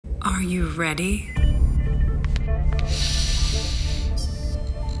Are you ready?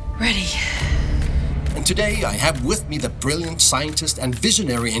 Ready. And today I have with me the brilliant scientist and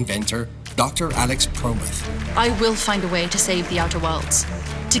visionary inventor, Dr. Alex Promuth. I will find a way to save the Outer Worlds,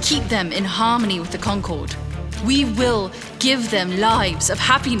 to keep them in harmony with the Concord. We will give them lives of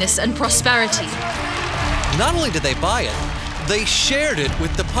happiness and prosperity. Not only did they buy it, they shared it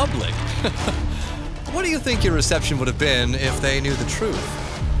with the public. What do you think your reception would have been if they knew the truth?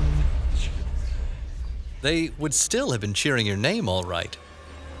 They would still have been cheering your name, all right.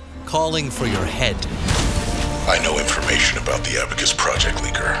 Calling for your head. I know information about the Abacus Project,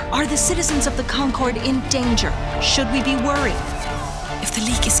 Leaker. Are the citizens of the Concord in danger? Should we be worried? If the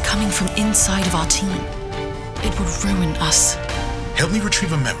leak is coming from inside of our team, it will ruin us. Help me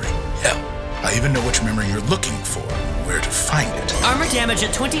retrieve a memory. Hell, I even know which memory you're looking for, where to find it. Armor damage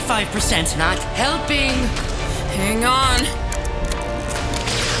at 25%, not helping. Hang on.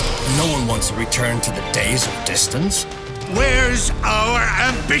 No one wants to return to the days of distance. Where's our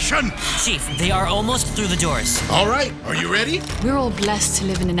ambition? Chief, they are almost through the doors. All right, are you ready? We're all blessed to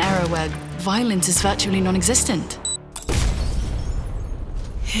live in an era where violence is virtually non-existent.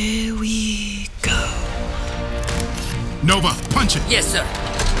 Here we go. Nova, punch it. Yes, sir.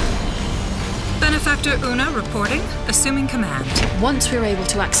 Benefactor Una reporting, assuming command. Once we're able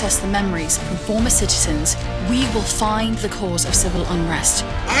to access the memories from former citizens, we will find the cause of civil unrest.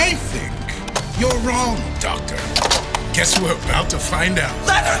 I think you're wrong, Doctor. Guess we're about to find out.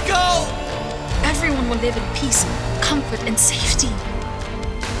 Let her go! Everyone will live in peace, comfort, and safety.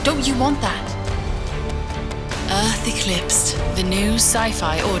 Don't you want that? Earth Eclipsed, the new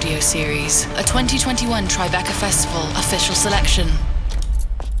sci-fi audio series, a 2021 Tribeca Festival official selection.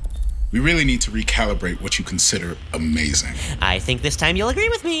 We really need to recalibrate what you consider amazing. I think this time you'll agree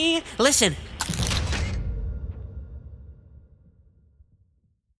with me. Listen.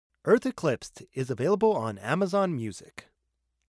 Earth Eclipsed is available on Amazon Music.